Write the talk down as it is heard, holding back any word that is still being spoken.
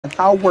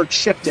how work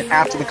shifted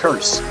after the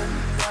curse.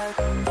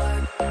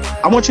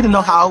 I want you to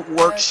know how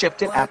work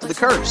shifted after the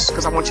curse,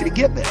 because I want you to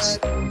get this.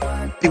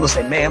 People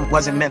say man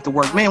wasn't meant to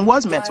work. Man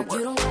was meant to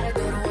work.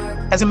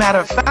 As a matter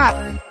of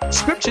fact,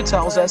 scripture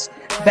tells us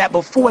that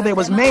before there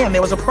was man,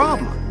 there was a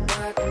problem.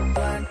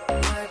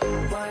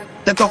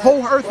 That the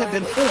whole earth had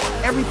been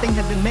formed. Everything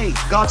had been made.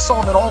 God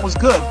saw that all was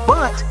good,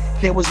 but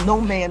there was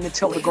no man to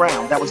till the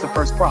ground. That was the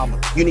first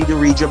problem. You need to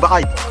read your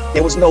Bible.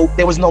 There was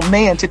no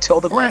man to till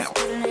the ground.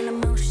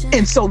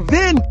 And so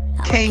then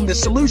came the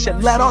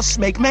solution. Let us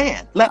make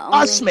man. Let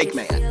us make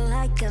man.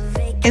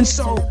 And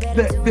so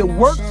the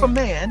work for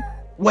man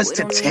was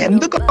to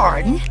tend the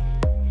garden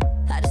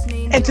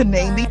and to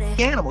name the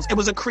animals. It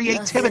was a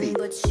creativity.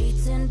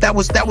 That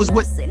was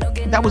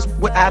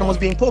what Adam was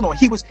being pulled on.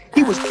 He was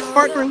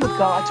partnering with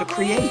God to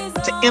create,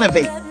 to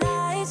innovate,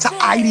 to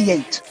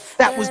ideate.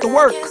 That was the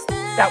work.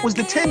 That was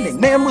the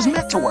tending. Man was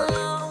meant to work.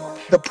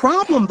 The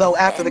problem, though,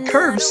 after the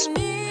curse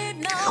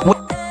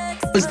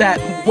was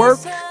that work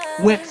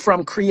went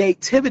from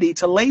creativity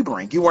to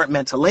laboring. You weren't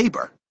meant to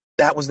labor.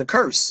 That was the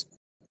curse.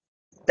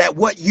 That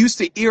what used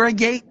to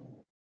irrigate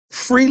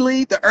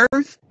freely the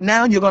earth,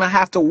 now you're going to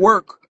have to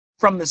work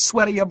from the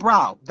sweat of your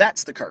brow.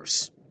 That's the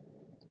curse.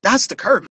 That's the curse.